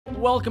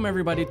Welcome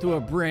everybody to a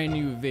brand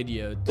new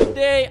video.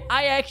 Today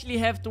I actually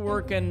have to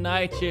work a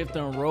night shift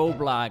on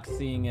Roblox,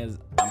 seeing as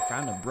I'm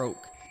kind of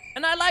broke.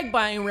 And I like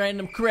buying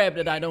random crap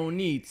that I don't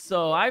need,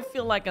 so I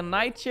feel like a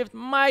night shift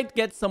might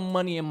get some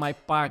money in my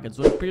pocket.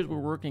 So it appears we're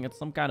working at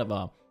some kind of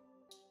a...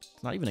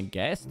 It's not even a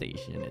gas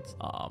station, it's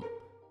a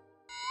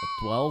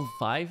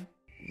 12.5.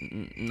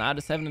 Not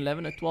a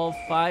 7-Eleven, a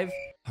 12.5.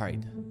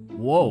 Alright.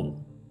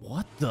 Whoa.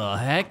 What the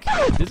heck?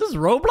 This is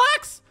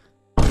Roblox?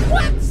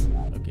 What?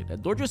 Okay,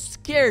 that door just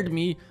scared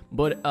me,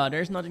 but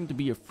there's nothing to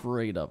be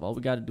afraid of. All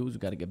we gotta do is we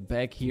gotta get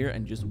back here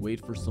and just wait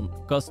for some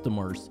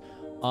customers.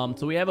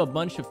 So we have a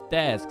bunch of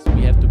tasks.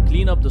 We have to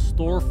clean up the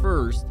store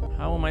first.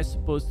 How am I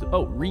supposed to...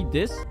 Oh, read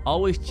this.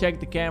 Always check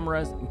the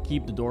cameras and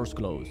keep the doors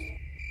closed.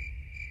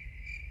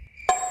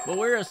 But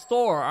we're a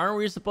store. Aren't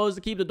we supposed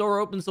to keep the door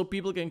open so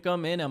people can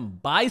come in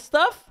and buy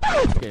stuff?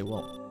 Okay,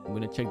 well, I'm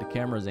gonna check the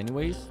cameras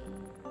anyways.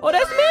 Oh,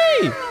 that's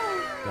me!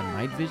 Got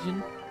night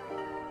vision.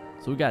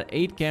 So we got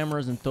 8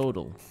 cameras in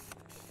total.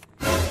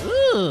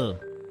 Ugh.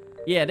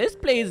 Yeah, this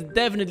place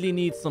definitely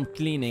needs some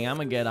cleaning. I'm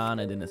gonna get on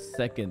it in a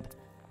second.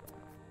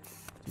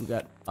 We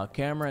got a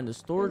camera in the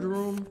storage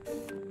room.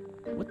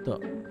 What the...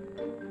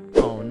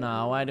 Oh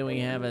no, why do we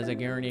have a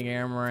security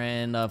camera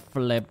in the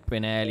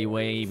flipping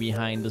alleyway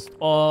behind the...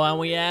 Oh, and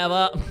we have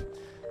a...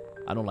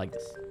 I don't like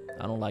this.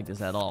 I don't like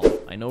this at all.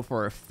 I know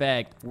for a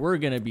fact we're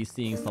gonna be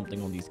seeing something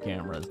on these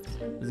cameras.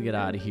 Let's get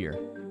out of here.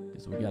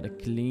 So we gotta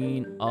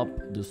clean up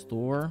the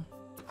store.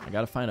 I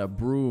gotta find a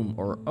broom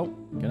or... Oh,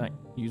 can I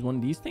use one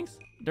of these things?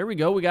 There we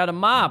go. We got a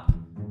mop. All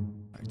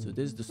right, so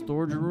this is the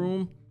storage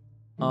room.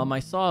 I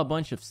saw a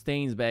bunch of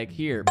stains back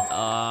here.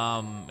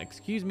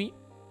 Excuse me.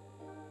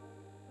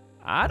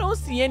 I don't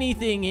see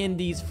anything in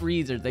these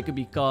freezers that could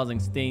be causing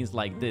stains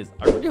like this.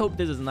 I really hope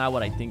this is not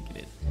what I think it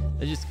is.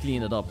 Let's just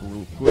clean it up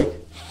real quick.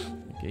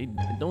 Okay,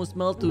 it don't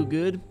smell too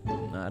good.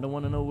 I don't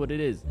want to know what it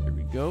is. There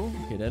we go.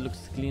 Okay, that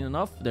looks clean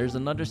enough. There's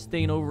another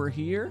stain over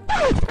here.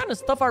 What kind of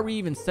stuff are we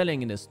even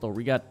selling in this store?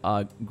 We got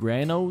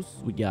granos.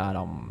 We got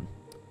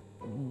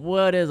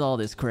what is all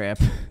this crap?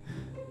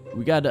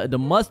 We got the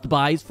must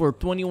buys for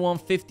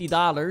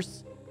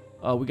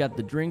 $21.50. We got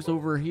the drinks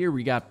over here.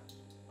 We got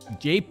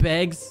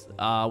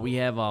JPEGs. We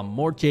have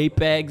more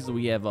JPEGs.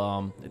 We have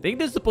I think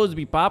this is supposed to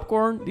be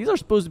popcorn. These are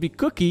supposed to be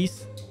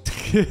cookies.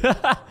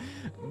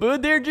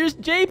 But they're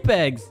just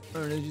JPEGs.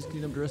 All right, let's just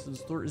clean up the rest of the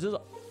store. Is this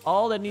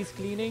all that needs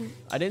cleaning?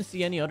 I didn't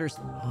see any others.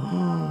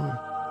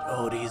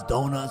 Oh, these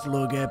donuts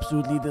look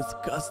absolutely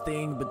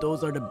disgusting, but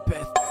those are the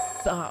best.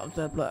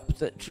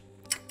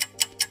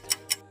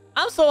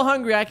 I'm so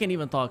hungry I can't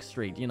even talk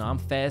straight. You know, I'm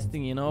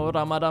fasting, you know.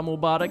 Ramadan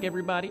Mubarak,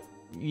 everybody.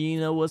 You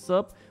know what's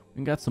up.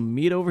 We got some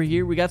meat over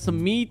here. We got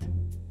some meat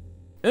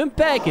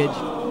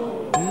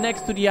unpackaged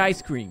next to the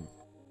ice cream.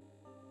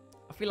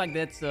 I feel like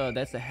that's a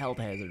health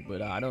hazard,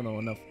 but I don't know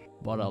enough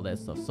about all that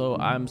stuff. So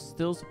I'm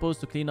still supposed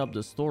to clean up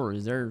the store.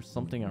 Is there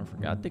something I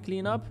forgot to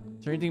clean up?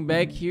 Is there anything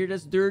back here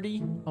that's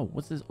dirty? Oh,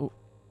 what's this? Oh,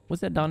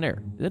 what's that down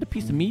there? Is that a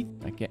piece of meat?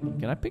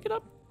 Can I pick it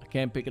up? I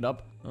can't pick it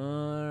up.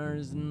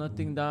 There's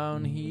nothing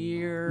down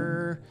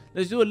here.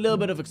 Let's do a little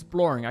bit of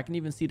exploring. I can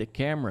even see the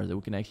cameras that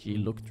we can actually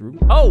look through.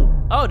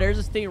 Oh, there's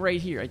a stain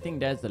right here. I think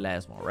that's the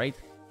last one, right?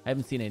 I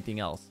haven't seen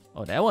anything else.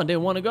 Oh, that one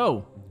didn't want to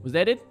go. Was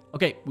that it?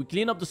 Okay, we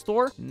clean up the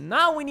store.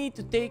 Now we need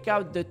to take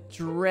out the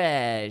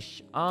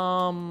trash.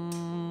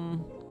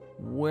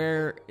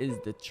 Where is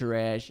the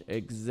trash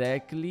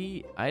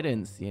exactly? I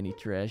didn't see any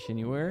trash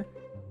anywhere.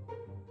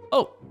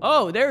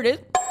 Oh, there it is.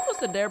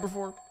 Was it there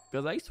before?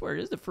 Because I swear,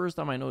 this is the first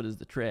time I noticed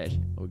the trash.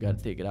 Oh, we got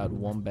to take it out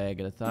one bag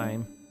at a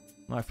time.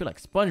 Oh, I feel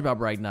like SpongeBob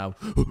right now.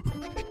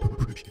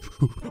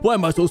 Why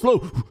am I so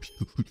slow?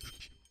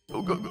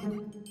 Oh, go.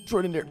 Throw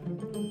it in there.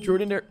 Throw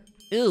it in there.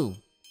 Ew.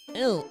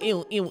 Ew,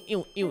 ew, ew,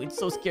 ew, ew. It's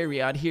so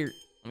scary out here.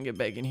 I'm gonna get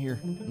back in here.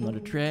 Another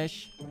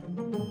trash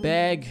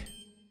bag.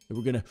 And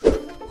we're gonna...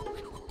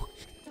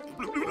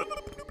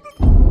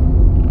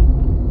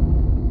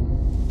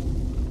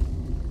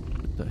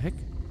 What the heck?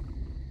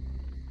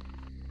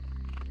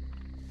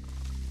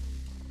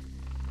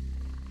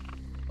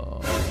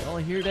 Y'all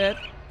hear that?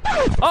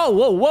 Oh,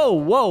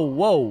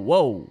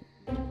 whoa.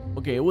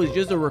 Okay, it was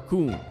just a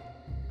raccoon.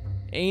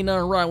 Ain't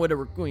nothing wrong with a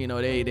raccoon, you know.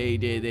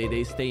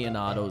 They stay in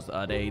those.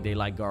 They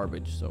like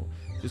garbage. So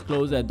just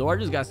close that door. I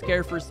just got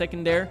scared for a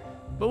second there,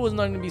 but it was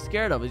nothing to be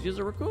scared of. It's just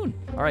a raccoon.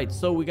 All right,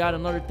 so we got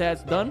another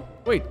task done.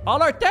 Wait,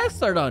 all our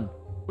tasks are done.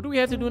 What do we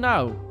have to do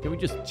now? Can we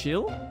just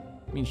chill? I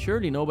mean,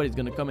 surely nobody's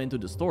gonna come into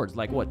the store. It's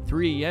like what,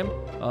 3 a.m.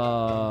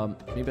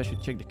 Maybe I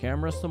should check the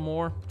camera some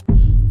more.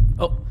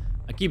 Oh,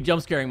 I keep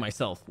jump scaring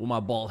myself with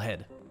my bald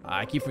head.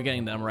 I keep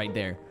forgetting that I'm right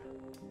there.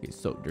 Okay,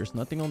 so there's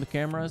nothing on the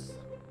cameras.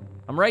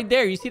 I'm right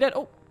there. You see that?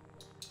 Oh,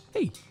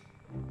 hey.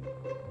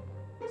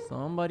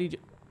 Somebody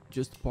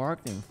just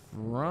parked in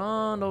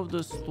front of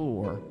the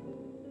store.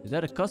 Is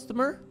that a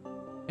customer?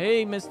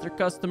 Hey, Mr.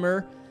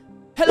 Customer.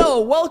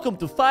 Hello, welcome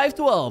to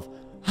 512.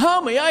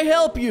 How may I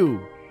help you?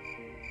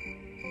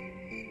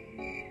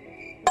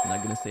 I'm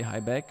not gonna say hi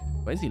back.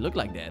 Why does he look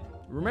like that?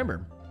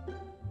 Remember,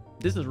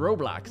 this is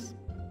Roblox.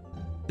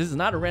 This is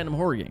not a random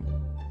horror game.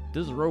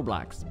 This is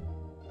Roblox.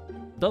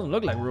 Doesn't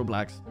look like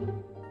Roblox.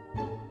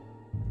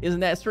 Isn't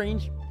that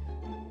strange?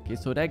 Okay,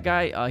 so that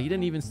guy, he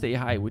didn't even say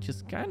hi, which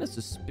is kind of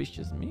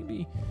suspicious.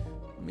 Maybe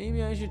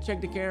I should check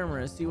the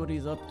camera and see what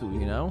he's up to,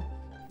 you know?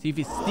 See if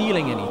he's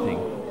stealing anything.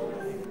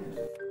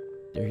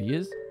 There he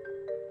is.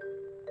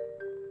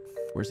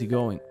 Where's he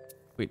going?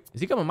 Wait,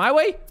 is he coming my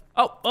way?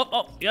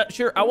 Oh, yeah,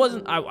 sure. I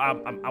wasn't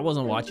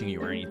watching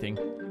you or anything.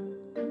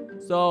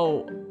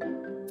 So,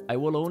 I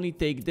will only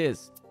take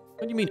this.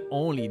 What do you mean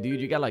only, dude?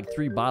 You got like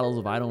 3 bottles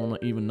of I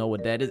don't even know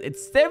what that is.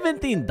 It's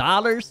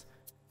 $17?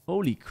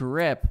 Holy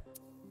crap.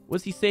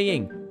 What's he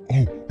saying?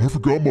 Oh, I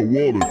forgot my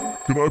wallet.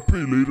 Can I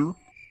pay later?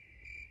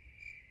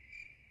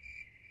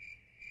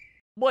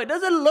 Boy,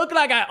 does it look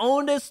like I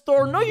own this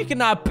store? No, you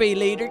cannot pay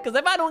later. Because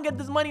if I don't get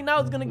this money now,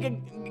 it's going to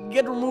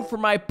get removed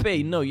from my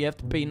pay. No, you have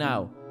to pay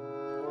now.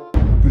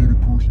 What kind of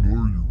person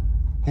are you?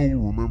 I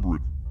will remember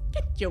it.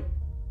 Get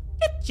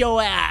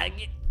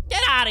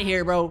out of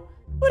here, bro.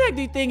 Who the heck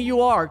do you think you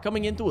are?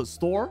 Coming into a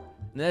store?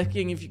 And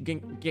asking if you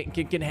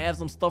can have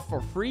some stuff for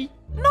free?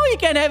 No, you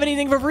can't have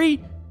anything for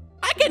free.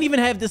 I can't even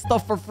have this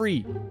stuff for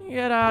free.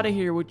 Get out of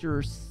here with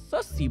your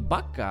sussy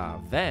baka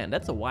van.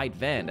 That's a white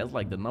van. That's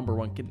like the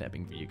 #1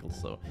 kidnapping vehicle.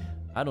 So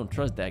I don't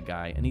trust that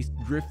guy. And he's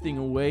drifting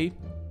away.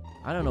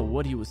 I don't know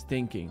what he was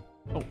thinking.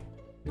 Oh,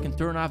 I can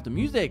turn off the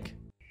music.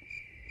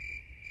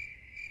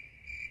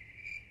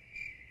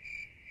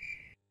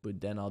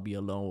 But then I'll be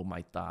alone with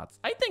my thoughts.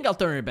 I think I'll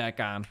turn it back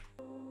on.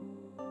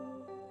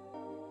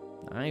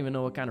 I don't even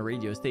know what kind of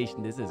radio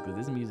station this is because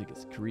this music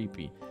is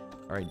creepy.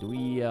 All right, do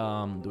we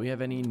have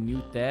any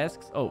new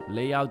tasks? Oh,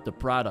 lay out the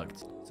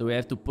products. So we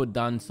have to put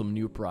down some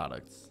new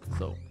products.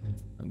 So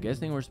I'm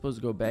guessing we're supposed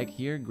to go back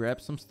here,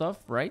 grab some stuff,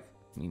 right?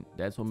 I mean,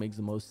 that's what makes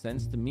the most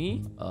sense to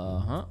me.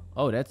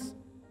 Oh, it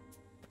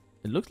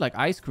looks like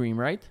ice cream,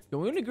 right? Can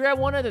we only grab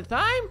one at a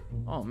time?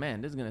 Oh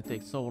man, this is gonna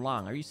take so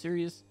long. Are you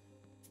serious?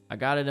 I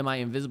got it in my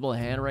invisible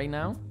hand right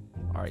now.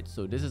 All right,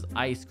 so this is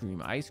ice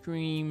cream. Ice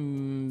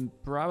cream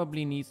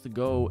probably needs to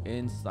go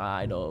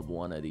inside of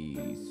one of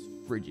these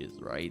fridges,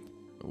 right?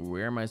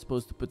 Where am I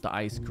supposed to put the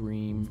ice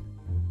cream?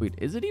 Wait,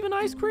 is it even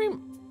ice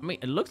cream? I mean,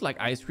 it looks like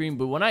ice cream,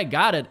 but when I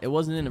got it, it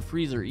wasn't in the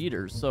freezer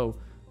either. So,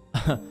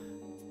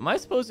 am I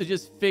supposed to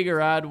just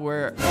figure out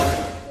where...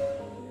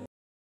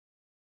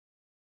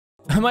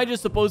 Am I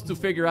just supposed to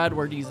figure out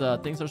where these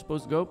things are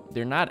supposed to go?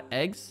 They're not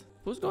eggs.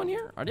 Supposed to go in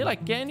here? Are they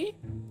like candy?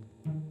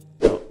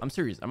 No, I'm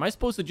serious. Am I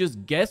supposed to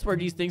just guess where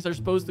these things are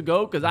supposed to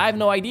go? Because I have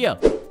no idea.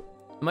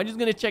 Am I just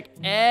going to check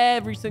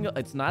every single...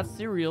 It's not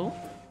cereal.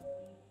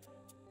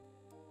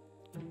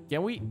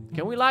 Can we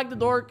lock the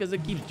door? Because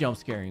it keeps jump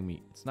scaring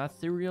me. It's not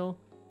cereal.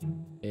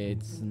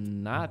 It's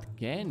not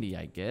candy,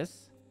 I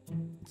guess.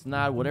 It's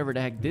not whatever the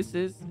heck this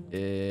is.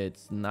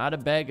 It's not a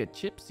bag of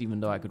chips,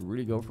 even though I could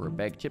really go for a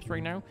bag of chips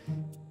right now.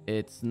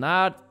 It's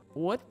not...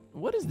 What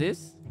is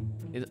this?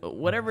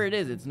 Whatever it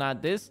is, it's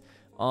not this.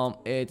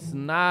 It's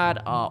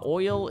not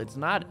oil. It's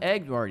not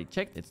egg. We already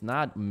checked. It's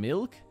not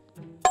milk.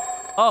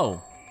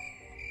 Oh.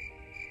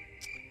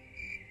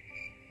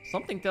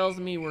 Something tells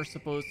me we're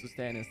supposed to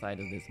stand inside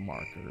of this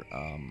marker.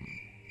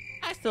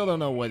 I still don't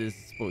know what this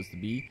is supposed to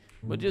be,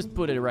 but just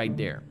put it right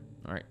there.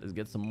 All right, let's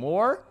get some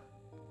more.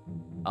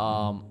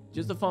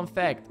 Just a fun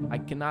fact, I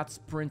cannot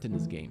sprint in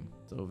this game.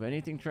 So if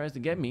anything tries to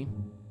get me,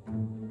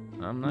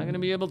 I'm not gonna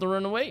be able to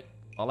run away.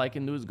 All I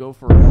can do is go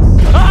for it.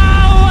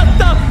 Oh, what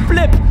the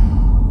flip!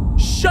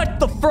 Shut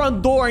the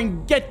front door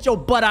and get your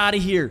butt out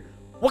of here.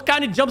 What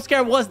kind of jump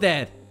scare was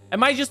that?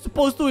 Am I just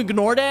supposed to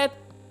ignore that?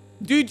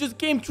 Dude just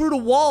came through the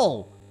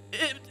wall.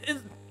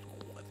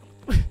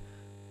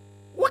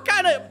 What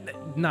kind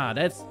of... Nah,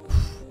 that's...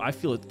 I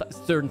feel a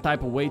certain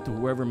type of way to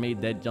whoever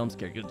made that jump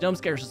scare. Because jump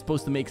scares are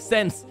supposed to make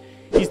sense.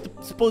 He's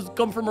supposed to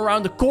come from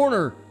around the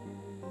corner.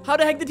 How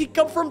the heck did he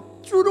come from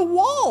through the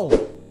wall?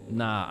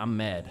 Nah, I'm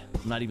mad.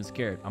 I'm not even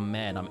scared. I'm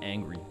mad. I'm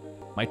angry.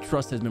 My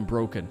trust has been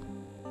broken.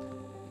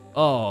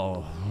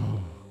 Oh.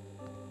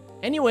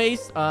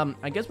 Anyways,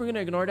 I guess we're gonna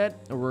ignore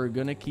that. Or we're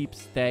gonna keep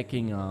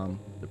stacking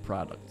the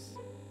products.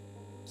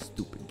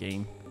 Stupid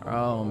game.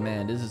 Oh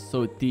man, this is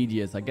so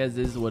tedious. I guess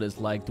this is what it's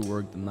like to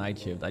work the night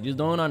shift. I just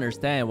don't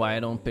understand why I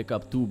don't pick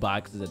up 2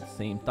 boxes at the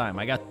same time.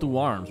 I got 2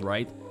 arms,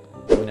 right?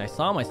 When I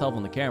saw myself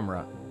on the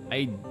camera,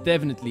 I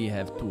definitely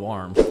have 2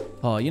 arms.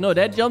 Oh, you know,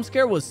 that jump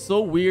scare was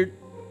so weird.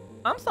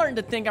 I'm starting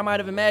to think I might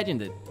have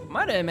imagined it.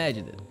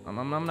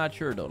 I'm not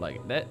sure though.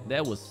 Like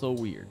that was so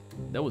weird.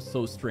 That was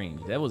so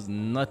strange. That was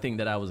nothing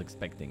that I was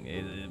expecting.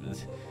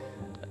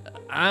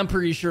 I'm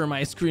pretty sure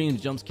my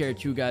screams jump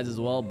scared you guys as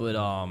well, but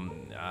I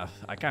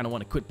kind of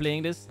want to quit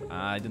playing this.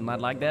 I did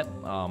not like that.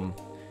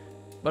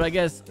 But I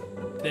guess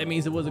that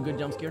means it was a good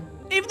jump scare.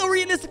 Even though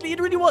realistically it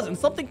really wasn't.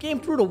 Something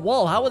came through the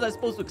wall. How was I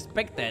supposed to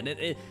expect that?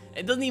 It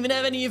doesn't even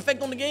have any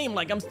effect on the game.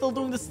 Like, I'm still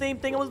doing the same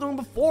thing I was doing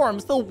before.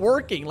 I'm still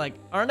working. Like,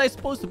 aren't I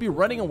supposed to be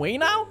running away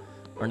now?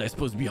 Aren't I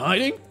supposed to be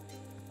hiding?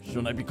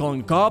 Shouldn't I be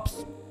calling the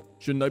cops?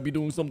 Shouldn't I be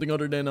doing something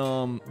other than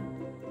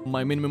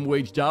my minimum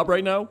wage job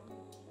right now?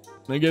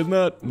 I guess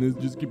not. Let's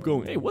just keep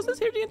going. Hey, was this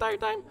here the entire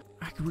time?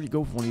 I could really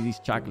go for one of these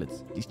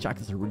chocolates. These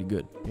chocolates are really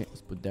good. Okay,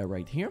 let's put that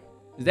right here.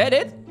 Is that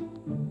it?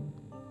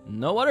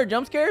 No other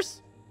jump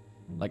scares?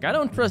 Like, I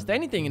don't trust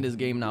anything in this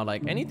game now.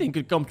 Like, anything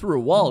could come through a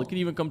wall. It could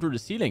even come through the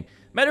ceiling.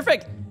 Matter of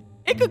fact,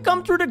 it could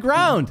come through the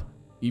ground.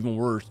 Even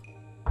worse,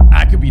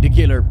 I could be the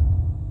killer.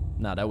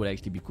 Nah, that would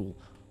actually be cool.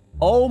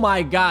 Oh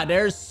my god,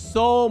 there's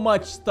so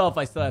much stuff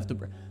I still have to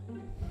bring.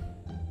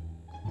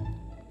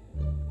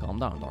 Calm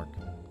down, Dark.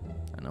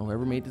 I know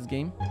whoever made this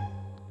game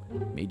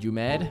made you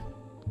mad,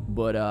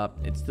 but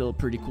it's still a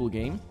pretty cool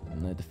game.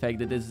 And the fact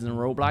that this is in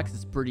Roblox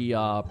is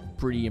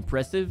pretty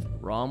impressive.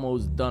 We're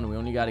almost done. We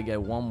only got to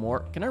get one more.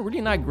 Can I really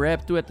not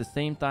grab two at the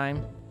same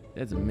time?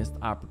 That's a missed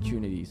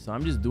opportunity. So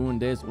I'm just doing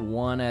this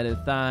one at a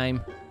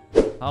time.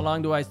 How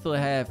long do I still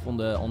have on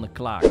the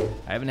clock?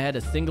 I haven't had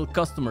a single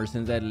customer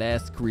since that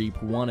last creep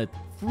who wanted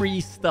free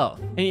stuff.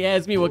 And he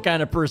asked me what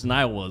kind of person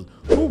I was.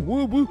 Oh,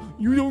 well,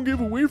 you don't give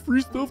away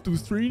free stuff to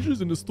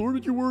strangers in the store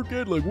that you work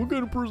at? Like, what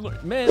kind of person?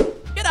 Man,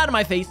 get out of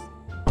my face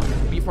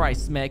before I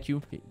smack you.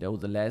 Okay, that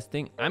was the last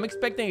thing. I'm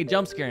expecting a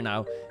jump scare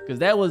now because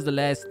that was the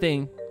last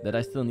thing that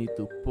I still need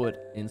to put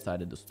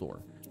inside of the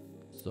store.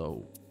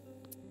 So,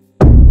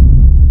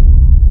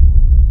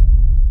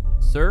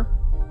 sir?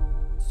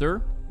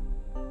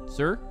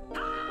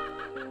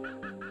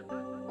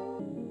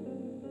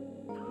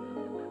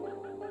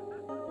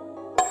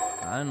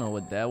 I don't know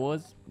what that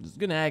was. I'm just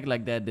gonna act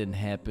like that didn't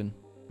happen.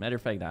 Matter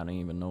of fact, I don't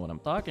even know what I'm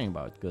talking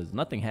about because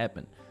nothing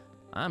happened.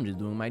 I'm just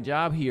doing my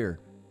job here.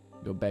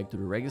 Go back to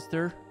the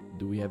register.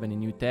 Do we have any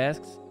new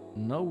tasks?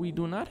 No, we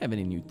do not have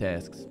any new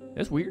tasks.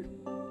 That's weird.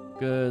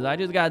 Because I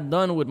just got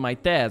done with my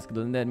task.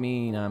 Doesn't that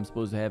mean I'm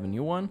supposed to have a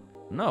new one?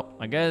 No,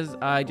 I guess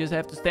I just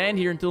have to stand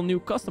here until new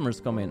customers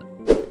come in.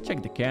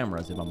 Check the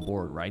cameras if I'm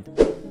bored, right?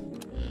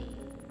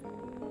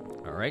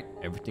 Alright,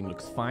 everything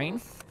looks fine.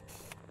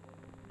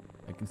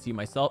 I can see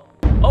myself.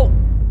 Oh,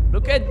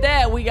 look at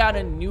that. We got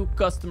a new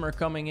customer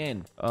coming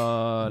in.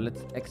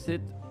 Let's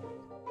exit.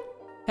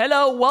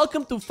 Hello,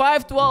 welcome to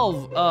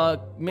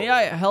 512. May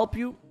I help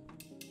you?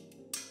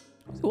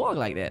 Just walk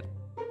like that.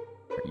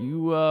 Are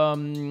you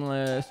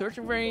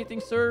searching for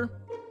anything, sir?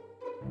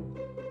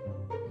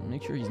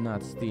 Make sure he's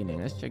not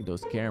stealing. Let's check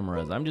those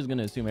cameras. I'm just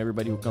gonna assume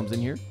everybody who comes in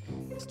here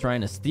is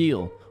trying to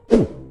steal.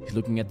 Ooh, he's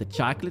looking at the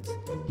chocolates.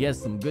 He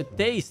has some good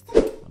taste.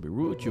 I'll be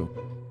rude with you.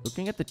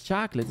 Looking at the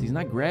chocolates, he's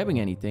not grabbing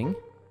anything.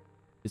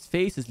 His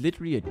face is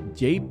literally a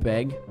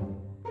JPEG.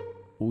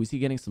 Oh, is he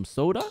getting some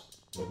soda?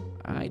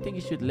 I think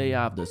he should lay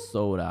off the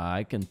soda.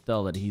 I can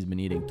tell that he's been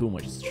eating too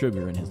much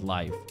sugar in his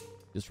life.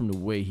 Just from the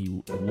way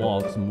he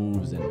walks,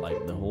 moves, and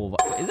like the whole...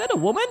 Is that a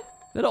woman?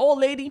 Is that an old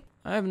lady?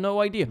 I have no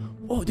idea.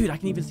 Oh, dude, I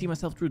can even see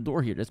myself through the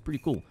door here. That's pretty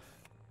cool.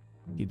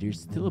 Okay, they're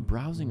still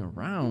browsing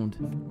around.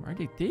 Why are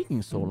they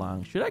taking so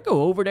long? Should I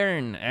go over there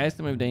and ask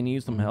them if they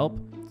need some help?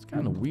 It's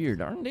kind of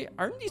weird, aren't they?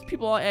 Aren't these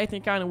people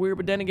acting kind of weird?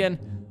 But then again,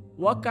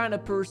 what kind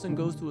of person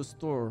goes to a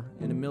store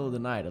in the middle of the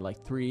night at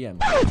like 3 a.m.?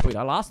 Wait,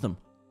 I lost them.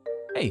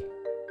 Hey,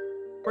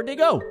 where'd they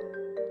go?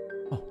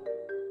 Oh,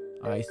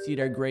 I see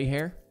their gray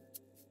hair.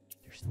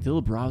 They're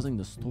still browsing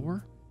the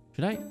store.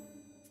 Should I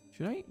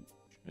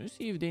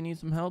see if they need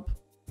some help?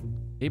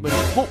 Hey, buddy.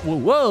 Whoa, whoa,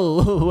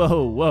 whoa,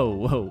 whoa,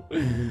 whoa, whoa.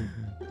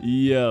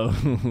 Yo.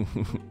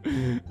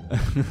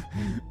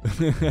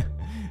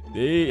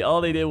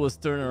 All they did was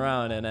turn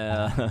around and,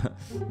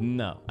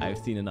 no, I've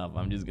seen enough.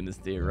 I'm just gonna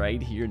stay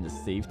right here in the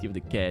safety of the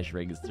cash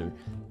register.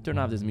 Turn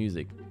off this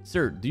music.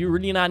 Sir, do you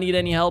really not need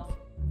any help?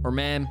 Or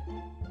ma'am?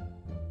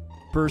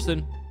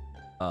 Person?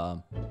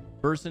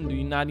 Person, do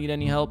you not need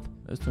any help?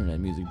 Let's turn that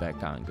music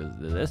back on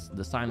because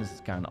the silence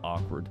is kind of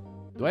awkward.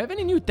 Do I have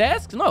any new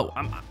tasks? No,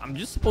 I'm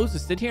just supposed to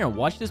sit here and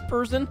watch this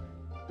person?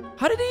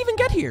 How did they even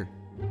get here?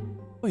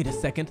 Wait a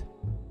second.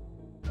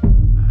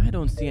 I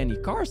don't see any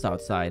cars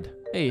outside.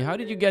 Hey, how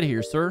did you get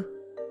here, sir?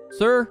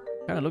 Sir?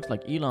 Kind of looks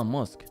like Elon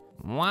Musk.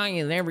 Why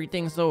is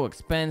everything so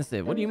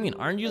expensive? What do you mean?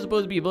 Aren't you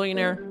supposed to be a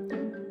billionaire?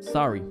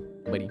 Sorry,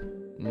 buddy.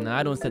 Nah,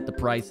 I don't set the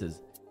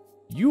prices.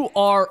 You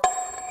are...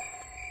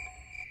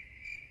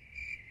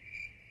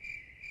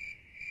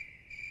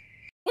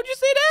 What'd you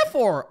say that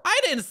for? I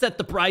didn't set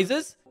the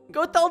prices.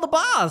 Go tell the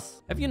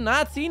boss. Have you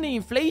not seen the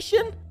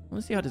inflation?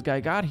 Let's see how this guy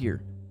got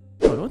here.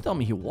 Oh, don't tell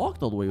me he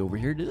walked all the way over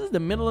here. This is the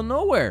middle of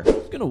nowhere.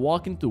 He's gonna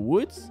walk into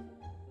woods?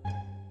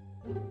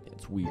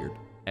 It's weird.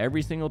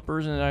 Every single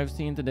person that I've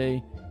seen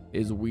today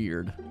is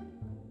weird.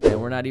 And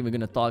we're not even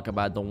gonna talk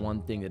about the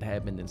one thing that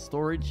happened in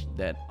storage,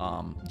 that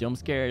jump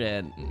scare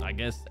that I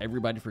guess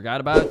everybody forgot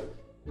about.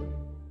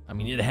 I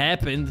mean, it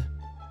happened,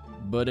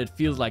 but it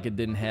feels like it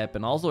didn't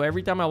happen. Also,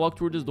 every time I walk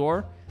through this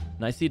door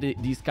and I see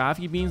these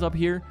coffee beans up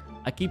here,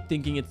 I keep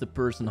thinking it's the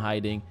person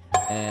hiding,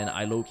 and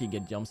I low-key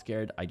get jump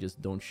scared. I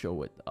just don't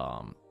show it.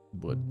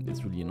 But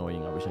it's really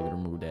annoying. I wish I could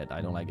remove that.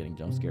 I don't like getting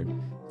jump scared.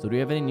 So do we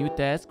have any new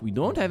tasks? We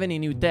don't have any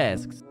new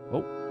tasks.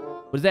 Oh,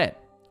 what is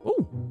that?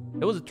 Oh,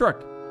 it was a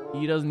truck.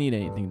 He doesn't need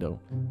anything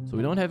though. So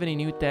we don't have any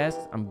new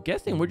tasks. I'm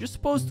guessing we're just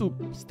supposed to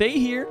stay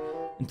here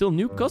until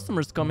new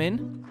customers come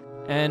in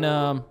and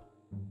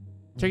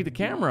check the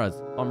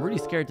cameras. I'm really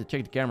scared to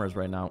check the cameras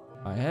right now.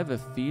 I have a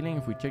feeling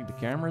if we check the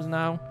cameras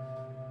now,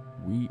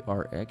 we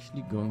are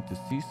actually going to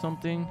see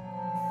something.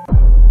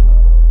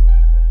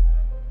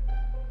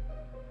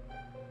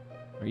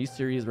 you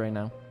serious right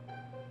now?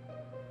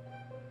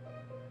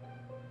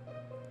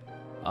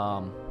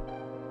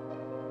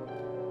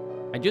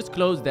 I just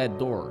closed that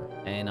door,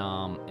 and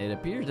it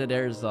appears that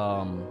there's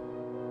I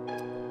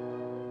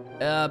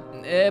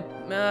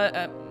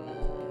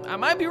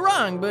might be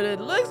wrong, but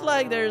it looks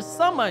like there's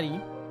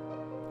somebody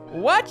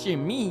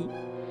watching me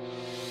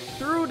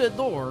through the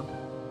door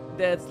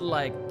that's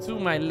like to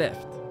my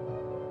left.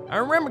 I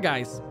remember,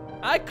 guys,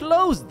 I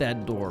closed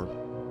that door.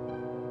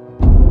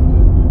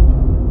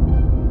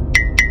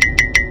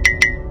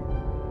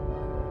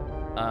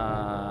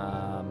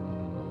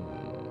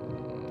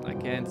 I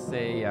can't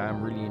say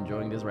I'm really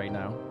enjoying this right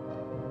now.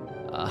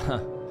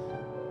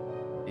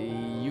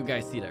 You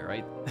guys see that,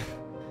 right?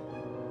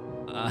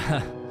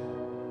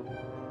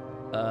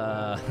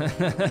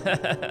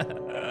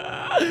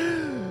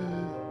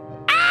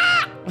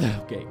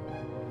 Okay,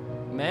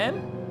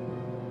 ma'am.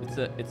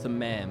 It's a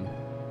ma'am.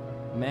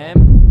 Ma'am.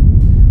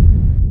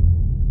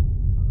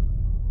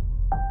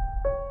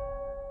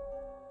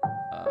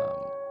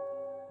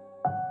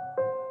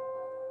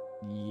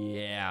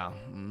 Yeah.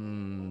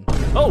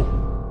 Oh.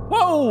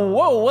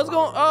 Whoa. What's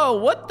going? Oh,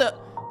 what the?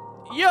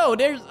 Yo,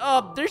 there's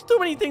too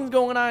many things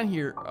going on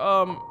here.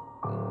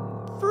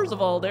 First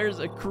of all, there's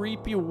a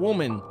creepy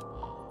woman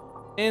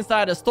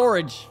inside a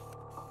storage.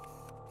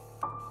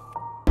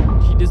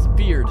 She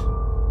disappeared.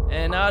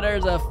 And now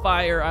there's a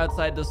fire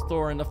outside the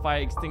store, and the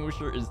fire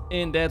extinguisher is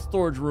in that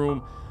storage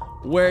room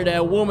where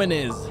that woman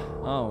is.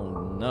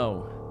 Oh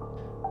no.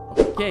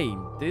 Okay,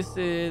 this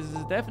is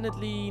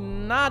definitely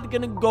not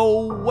gonna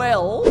go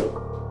well.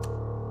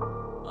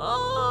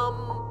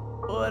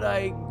 But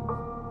I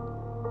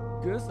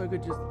guess I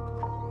could just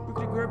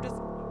quickly grab it,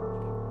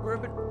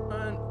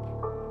 and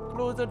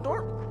close the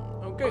door.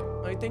 Okay,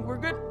 I think we're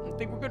good.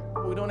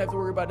 We don't have to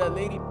worry about that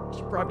lady.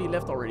 She probably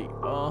left already.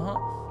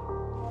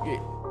 Okay,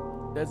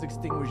 let's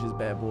extinguish this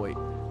bad boy.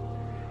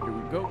 There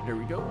we go.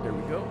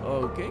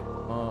 Okay.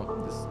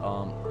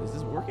 Is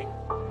this working?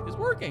 It's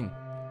working.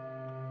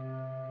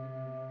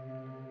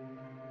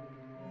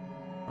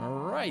 All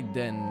right,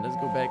 then let's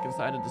go back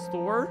inside of the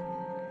store.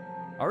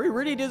 Are we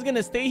really just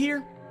gonna stay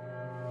here?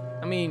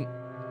 I mean,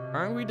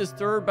 aren't we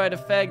disturbed by the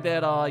fact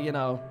that, you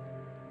know,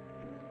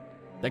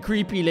 the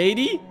creepy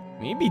lady? I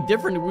mean, it'd be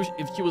different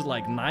if she was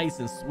like nice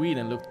and sweet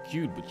and looked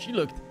cute, but she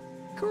looked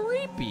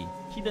creepy.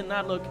 She did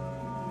not look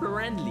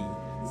friendly.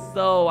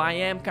 So I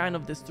am kind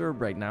of disturbed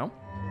right now.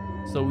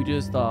 So we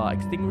just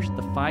extinguished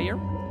the fire.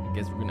 I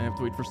guess we're gonna have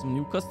to wait for some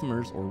new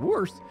customers, or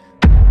worse,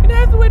 we're gonna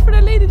have to wait for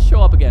that lady to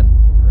show up again.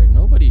 All right,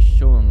 nobody's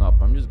showing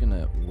up. I'm just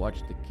gonna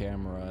watch the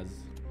cameras.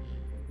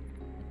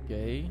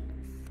 Okay.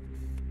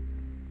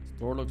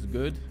 Store looks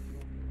good.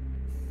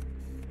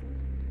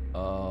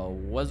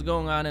 What's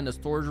going on in the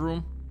storage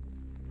room?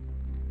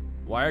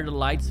 Why are the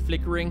lights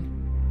flickering?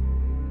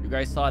 You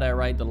guys saw that,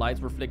 right? The lights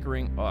were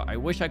flickering. I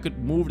wish I could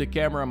move the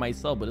camera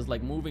myself, but it's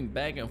like moving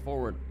back and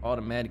forward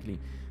automatically.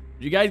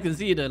 You guys can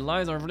see the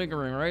lights are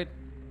flickering, right?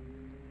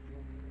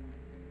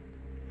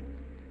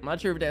 I'm not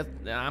sure if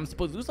I'm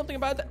supposed to do something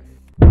about that.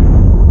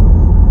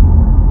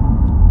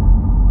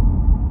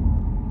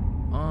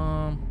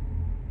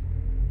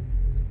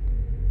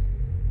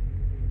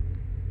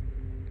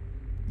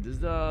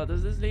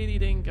 Does this lady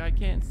think I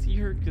can't see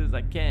her? Because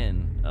I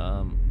can.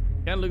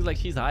 Kind of looks like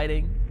she's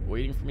hiding,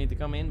 waiting for me to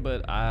come in,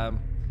 but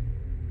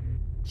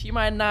she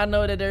might not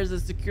know that there's a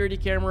security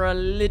camera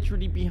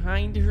literally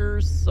behind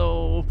her,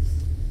 so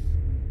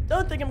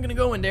don't think I'm gonna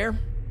go in there.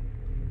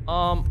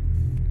 I'm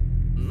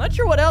not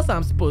sure what else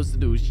I'm supposed to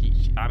do.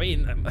 I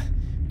mean,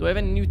 do I have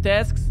any new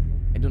tasks?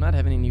 I do not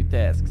have any new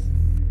tasks.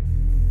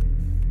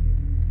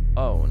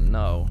 Oh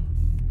no.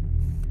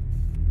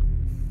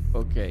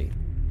 Okay.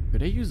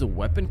 Could I use a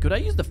weapon? Could I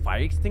use the fire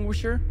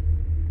extinguisher?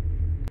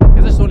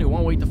 Guess there's only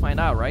one way to find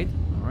out, right?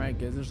 Alright,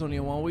 guess there's only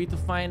one way to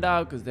find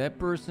out, because that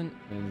person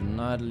is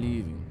not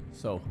leaving.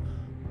 So,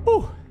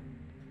 woo,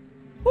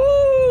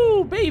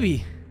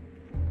 baby.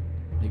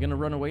 Are you gonna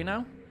run away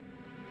now?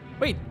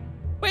 Wait,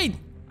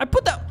 I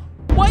put that.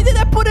 Why did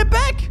I put it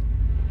back?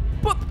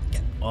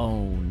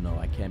 Oh no,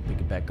 I can't pick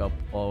it back up.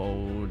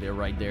 Oh, they're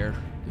right there.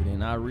 Did they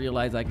not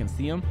realize I can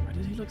see them? Why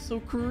did he look so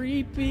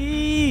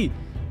creepy?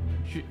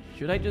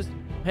 Should I just,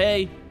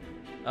 hey,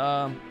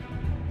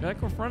 should I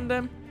confront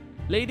them?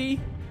 Lady?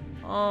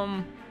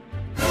 Ah!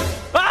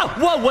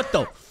 Whoa, what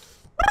the?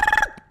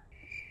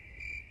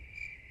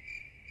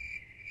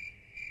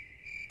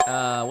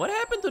 What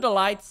happened to the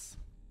lights?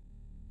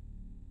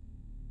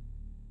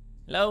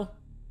 Hello?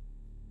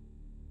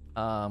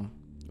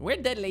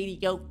 Where'd that lady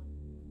go?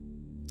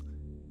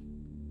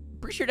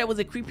 Pretty sure that was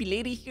a creepy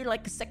lady here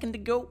like a second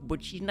ago,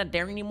 but she's not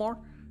there anymore.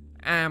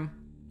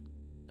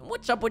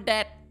 What's up with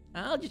that?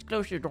 I'll just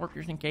close the door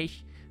just in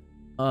case.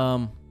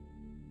 So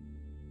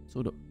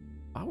the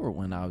power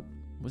went out.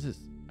 What's this?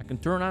 I can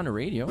turn on the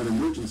radio. An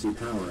emergency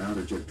power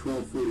outage at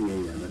 12:40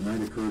 a.m. at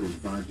night occurred in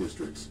 5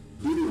 districts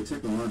due to a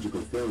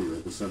technological failure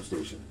at the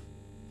substation.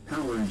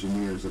 Power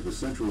engineers of the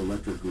Central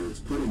Electric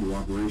Grids put into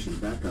operation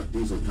backup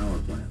diesel power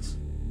plants.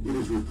 It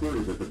is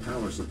reported that the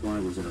power supply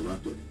was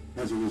interrupted.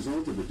 as a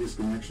result of the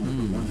disconnection of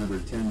the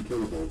 110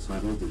 kilovolts high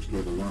voltage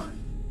cable line.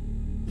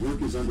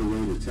 Work is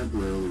underway to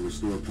temporarily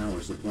restore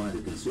power supply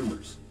to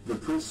consumers, the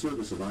press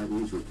service of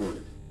IE's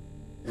reported.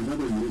 And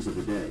other news of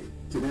the day,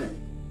 today.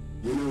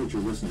 You know what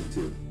you're listening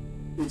to.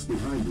 It's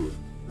behind you.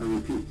 I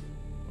repeat.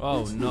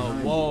 Oh It's no,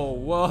 behind whoa,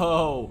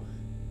 whoa.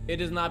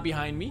 It is not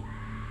behind me.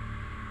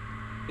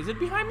 Is it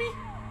behind me?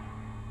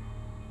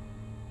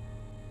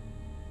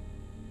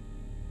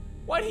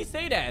 Why did he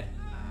say that?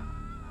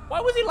 Why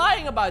was he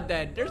lying about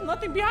that? There's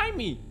nothing behind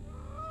me.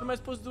 What am I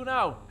supposed to do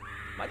now?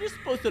 Am I just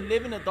supposed to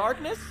live in the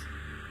darkness?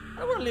 I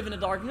don't want to live in the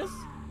darkness.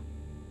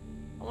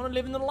 I want to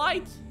live in the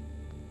light.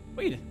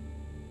 Wait,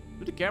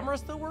 do the cameras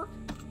still work?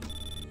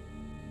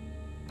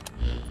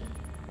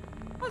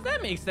 How does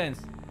that make sense?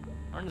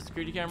 Aren't the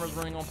security cameras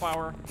running on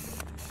power?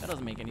 That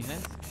doesn't make any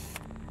sense.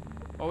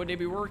 Why would they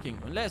be working?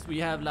 Unless we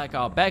have like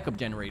a backup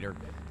generator.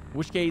 In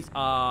which case,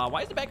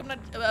 why is the backup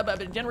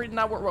generator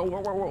not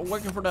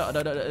working for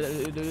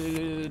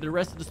the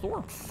rest of the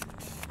store?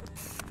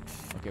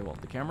 Okay, well,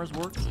 the cameras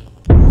work.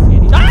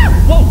 Ah!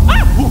 Whoa!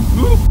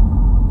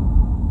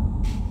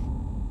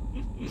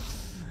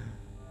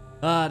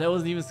 Ah! That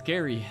wasn't even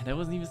scary. That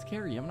wasn't even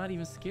scary. I'm not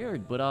even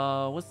scared. But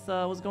what's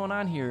going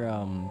on here?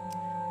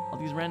 All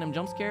these random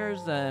jump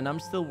scares, and I'm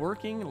still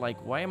working.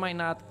 Like, why am I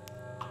not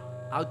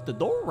out the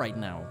door right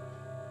now?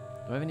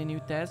 Do I have any new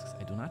tasks?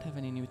 I do not have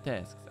any new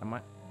tasks. Am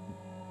I?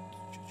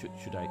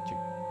 Should I check?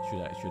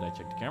 Should I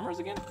check the cameras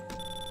again?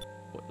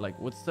 Like,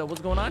 what's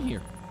going on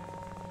here?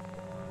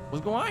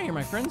 What's going on here,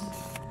 my friends?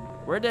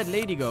 Where'd that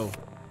lady go?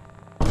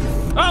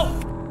 Oh!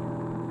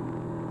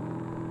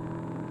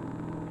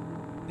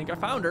 I think I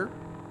found her,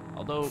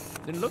 although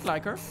didn't look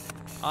like her.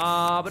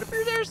 But it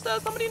appears there's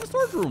somebody in the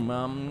storage room.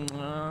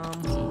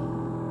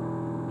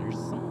 There's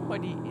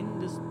somebody in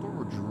the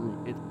storage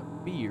room. It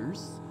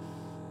appears.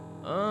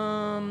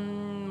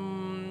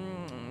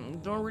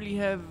 Don't really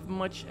have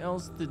much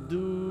else to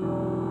do.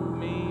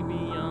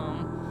 Maybe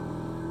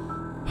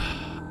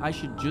I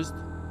should just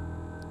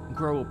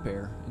grow a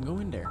pair and go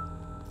in there.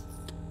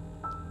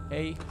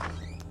 Hey.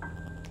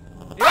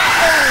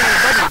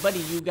 Hey, buddy,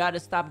 you gotta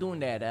stop doing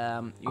that.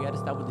 You gotta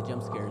stop with the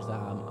jump scares.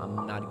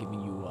 I'm not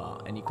giving you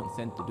any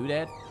consent to do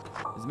that.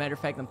 As a matter of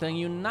fact, I'm telling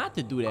you not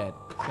to do that.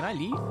 Can I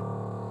leave?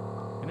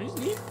 Can I just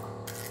leave?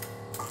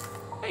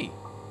 Hey,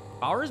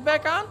 power is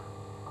back on?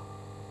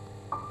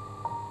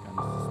 Kind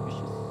of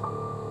suspicious.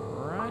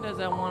 Right as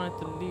I wanted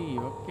to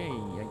leave. Okay,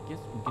 I guess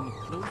we're gonna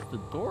close the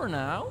door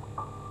now.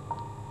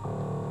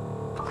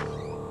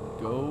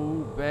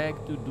 Go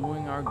back to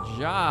doing our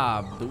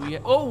job. Do we?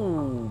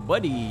 Oh,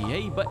 buddy.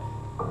 Hey,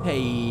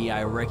 hey,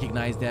 I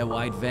recognize that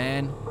white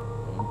van.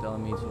 Don't tell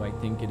me it's who I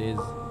think it is.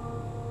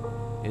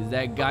 Is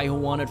that guy who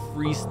wanted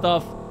free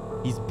stuff?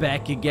 He's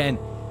back again.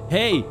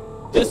 Hey,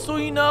 just so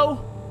you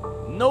know,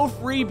 no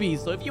freebies.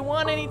 So if you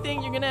want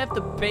anything, you're gonna have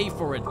to pay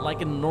for it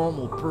like a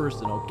normal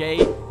person,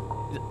 okay?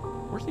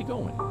 Where's he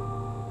going?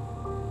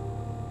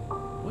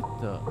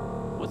 What the?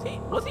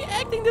 Was he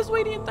acting this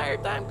way the entire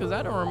time? Because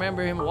I don't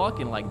remember him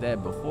walking like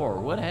that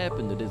before. What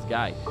happened to this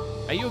guy?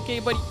 Are you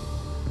okay, buddy?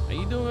 Are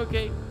you doing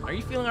okay? Are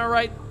you feeling all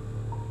right?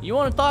 You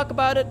want to talk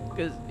about it?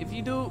 Because if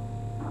you do,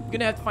 you're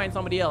going to have to find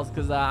somebody else.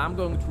 Because I'm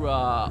going through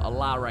a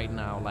lot right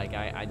now. Like,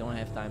 I don't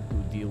have time to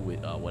deal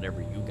with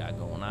whatever you got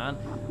going on.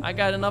 I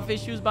got enough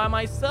issues by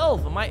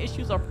myself. And my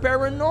issues are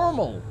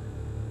paranormal.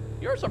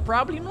 Yours are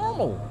probably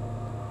normal.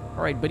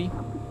 All right, buddy.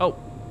 Oh,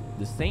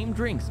 the same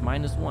drinks,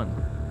 -1.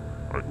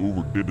 I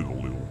overdid it a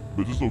little,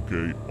 but it's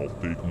okay. I'll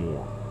take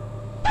more.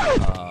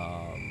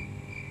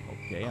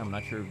 Okay, I'm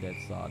not sure if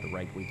that's the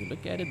right way to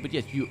look at it, but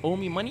yes, you owe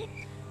me money.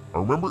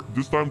 Remember,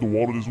 this time the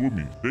wallet is with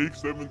me. Take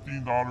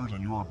 $17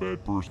 and you're a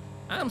bad person.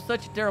 I'm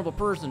such a terrible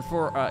person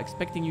for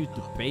expecting you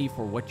to pay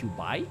for what you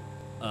buy.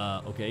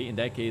 Okay, in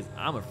that case,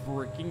 I'm a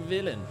freaking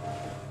villain.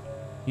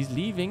 He's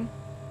leaving.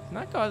 He's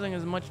not causing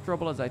as much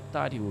trouble as I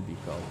thought he would be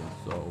causing,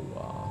 so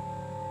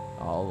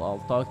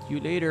I'll talk to you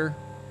later.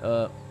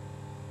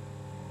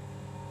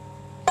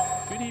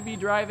 Should he be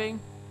driving?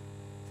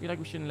 I feel like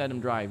we shouldn't let him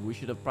drive. We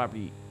should have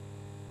probably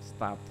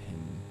stopped him.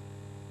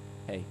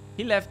 Hey,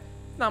 he left.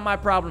 It's not my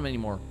problem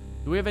anymore.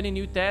 Do we have any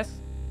new tasks?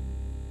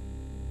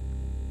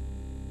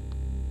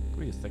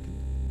 Wait a second.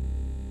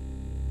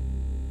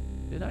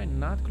 Did I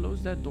not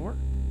close that door?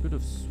 Could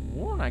have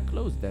sworn I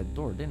closed that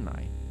door, didn't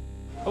I?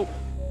 Oh,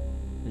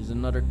 there's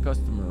another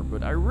customer,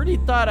 but I really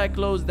thought I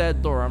closed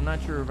that door. I'm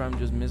not sure if I'm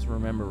just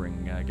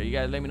misremembering. Okay, you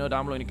guys let me know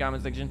down below in the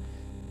comment section.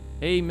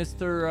 Hey,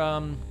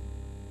 Mr.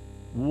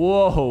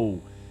 Whoa,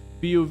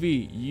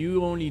 POV,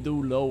 you only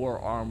do lower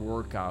arm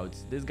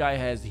workouts. This guy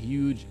has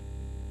huge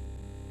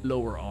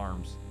lower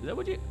arms. Is that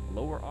what you,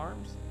 lower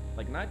arms?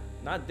 Like not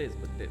this,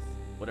 but this,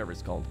 whatever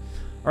it's called.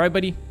 All right,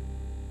 buddy.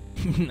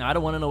 I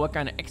don't want to know what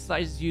kind of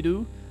exercises you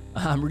do.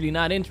 I'm really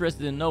not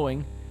interested in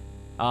knowing.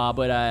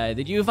 But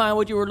did you find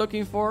what you were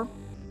looking for?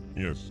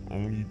 Yes,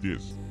 only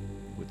this.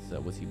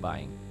 What's he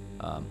buying?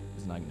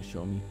 It's not gonna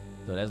show me.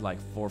 So that's like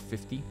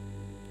 $4.50.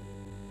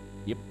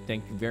 Yep,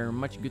 thank you very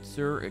much, good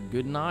sir.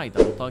 Good night.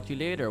 I'll talk to you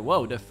later.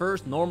 Whoa, the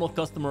first normal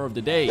customer of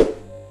the day.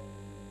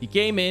 He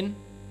came in,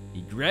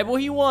 he grabbed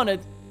what he wanted,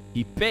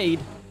 he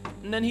paid,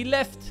 and then he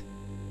left.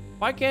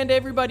 Why can't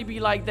everybody be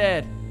like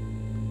that?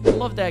 I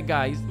love that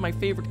guy. He's my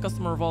favorite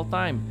customer of all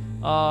time.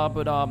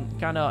 But he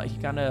kinda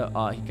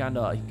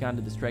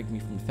distracted me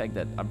from the fact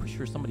that I'm pretty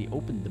sure somebody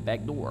opened the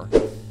back door.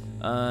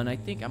 And I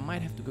think I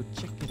might have to go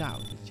check it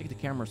out. Let's check the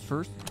cameras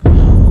first.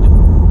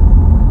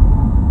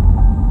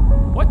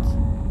 What?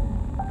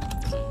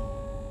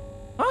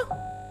 Huh?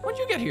 When'd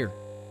you get here?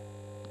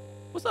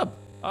 What's up?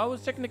 I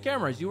was checking the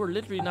cameras. You were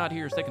literally not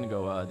here a second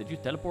ago. Did you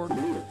teleport?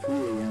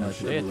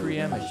 Today at 3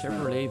 a.m. a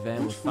Chevrolet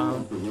van was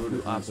found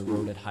off the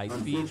road at high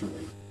speed.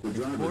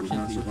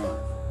 Unfortunately,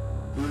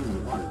 during the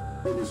audit,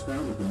 it was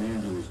found that the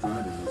man who was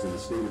driving was in a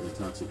state of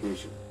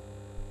intoxication.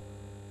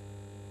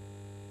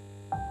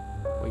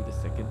 wait a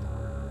second.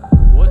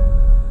 What?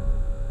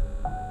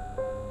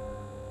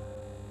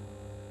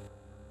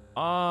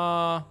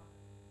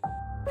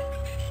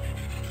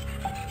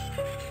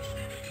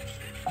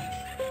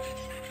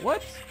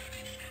 What?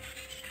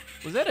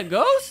 Was that a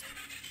ghost?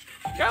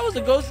 The guy was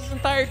a ghost this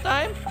entire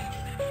time?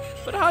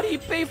 But how do you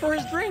pay for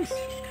his drinks?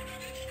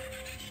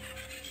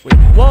 Wait,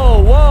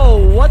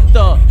 whoa, what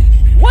the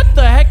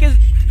heck is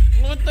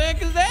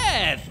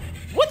that?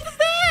 What is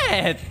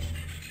that?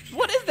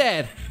 What is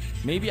that?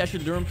 Maybe I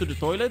should lure him to the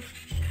toilet?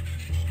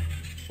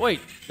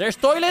 Wait, there's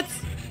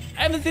toilets?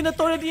 I haven't seen a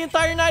toilet the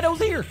entire night I was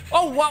here.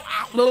 Oh, wow.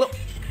 Ow.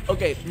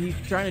 Okay, he's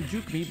trying to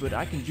juke me, but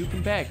I can juke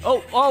him back.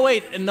 Oh,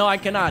 wait. No, I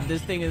cannot.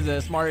 This thing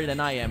is smarter than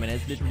I am, and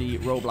it's literally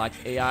Roblox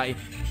AI.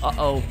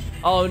 Uh-oh.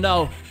 Oh,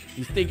 no.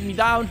 He's taking me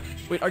down.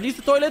 Wait, are these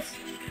the toilets?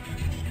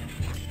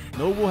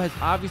 Nobu has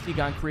obviously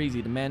gone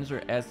crazy. The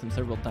manager asked him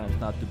several times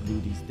not to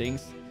glue these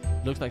things.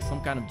 It looks like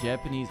some kind of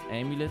Japanese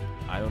amulet.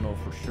 I don't know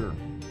for sure.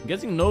 I'm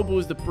guessing Nobu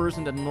is the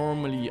person that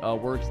normally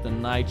works the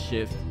night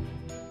shift.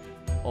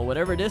 Well,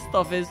 whatever this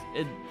stuff is,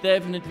 it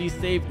definitely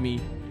saved me.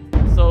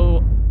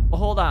 So,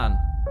 hold on.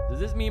 Does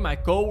this mean my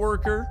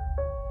coworker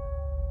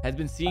has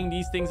been seeing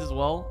these things as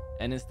well?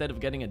 And instead of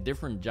getting a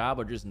different job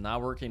or just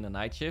not working the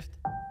night shift,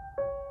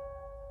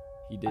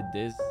 he did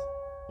this?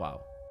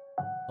 Wow.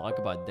 Talk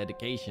about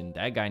dedication.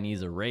 That guy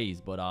needs a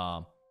raise, but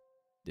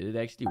did it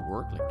actually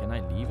work? Like, can I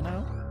leave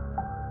now?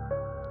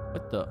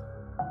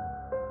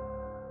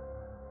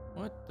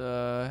 What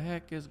the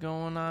heck is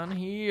going on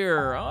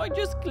here? Oh, I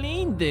just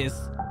cleaned this.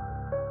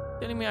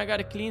 Telling me I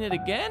gotta clean it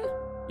again?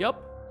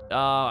 Yup.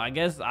 I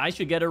guess I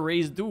should get a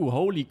raise too.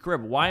 Holy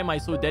crap, why am I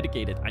so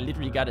dedicated? I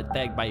literally got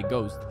attacked by a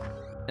ghost.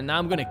 And now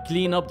I'm gonna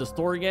clean up the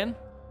store again?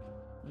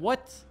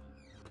 What?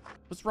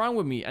 What's wrong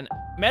with me? And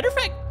matter of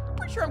fact, I'm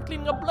pretty sure I'm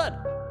cleaning up blood.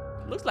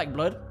 Looks like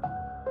blood.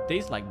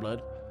 Tastes like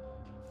blood.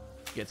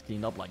 Gets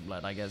cleaned up like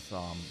blood. I guess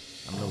I'm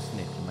no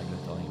snitch. I'm not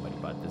gonna tell anybody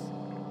about this.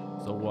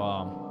 So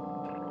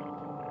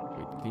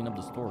wait, clean up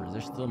the store. Is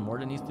there still more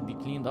that needs to be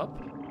cleaned up?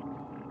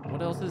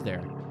 What else is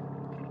there?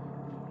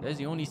 That's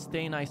the only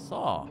stain I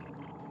saw.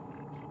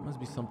 Must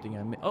be something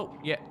I missed. Oh,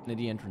 yeah, near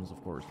the entrance, of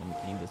course. Let me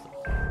clean this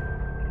up.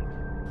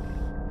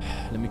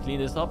 Let me clean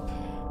this up.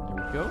 There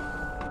we go.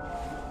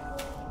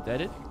 Is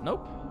that it?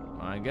 Nope.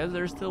 I guess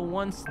there's still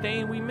one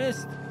stain we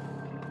missed.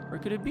 Where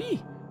could it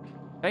be?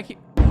 Back here.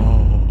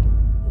 Oh,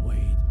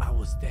 wait. I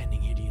was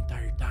standing here the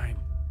entire time.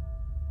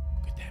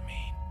 What could that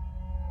mean?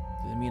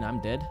 Does it mean I'm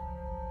dead?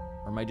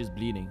 Or am I just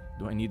bleeding?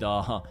 Do I need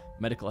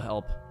medical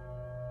help?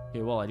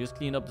 Okay, well, I just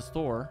cleaned up the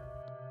store.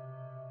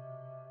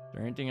 Is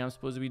there anything I'm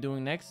supposed to be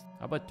doing next?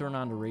 How about turn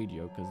on the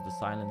radio? Because the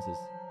silence is...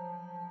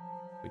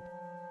 Wait,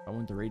 I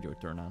want the radio to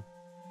turn on.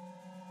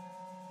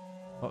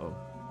 Uh-oh.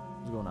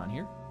 What's going on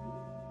here?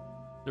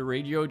 The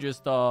radio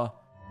just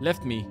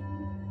left me.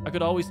 I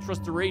could always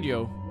trust the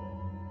radio.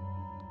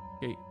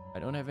 Okay, I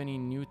don't have any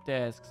new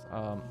tasks.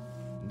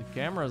 The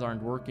cameras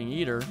aren't working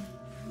either.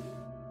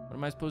 What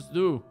am I supposed to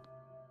do?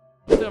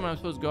 Am I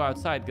supposed to go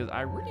outside? Because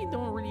I really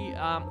don't want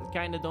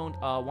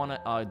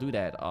to do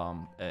that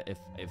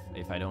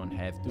if I don't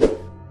have to.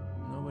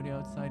 Nobody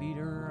outside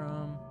either.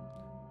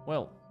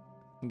 Well,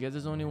 I guess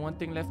there's only one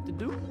thing left to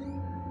do.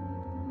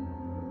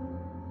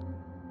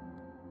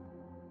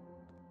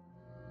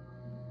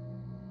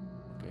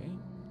 Okay,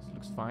 this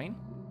looks fine.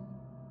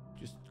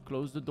 Just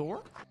close the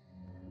door.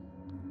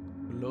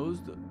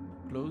 Close the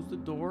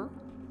door.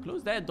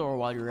 Close that door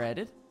while you're at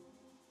it.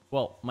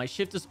 Well, my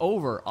shift is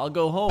over. I'll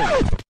go home.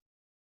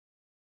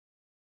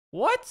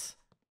 What?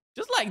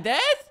 Just like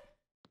that?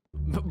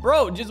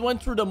 Bro, just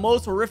went through the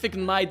most horrific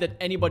night that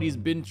anybody's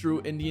been through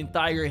in the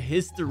entire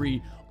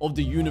history of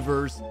the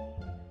universe.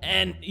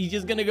 And he's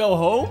just gonna go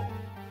home?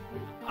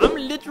 I'm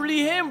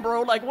literally him,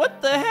 bro. Like,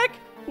 what the heck?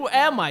 Who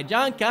am I?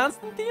 John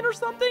Constantine or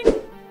something?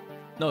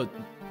 No,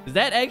 is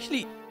that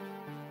actually...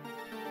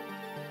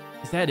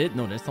 Is that it?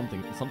 No, there's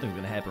something's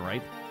gonna happen,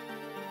 right?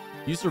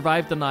 You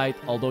survived the night,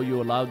 although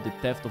you allowed the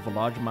theft of a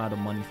large amount of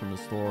money from the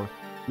store.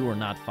 You are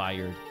not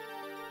fired.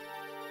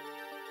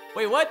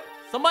 Wait, what?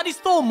 Somebody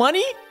stole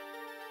money?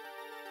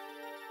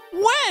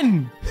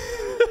 When?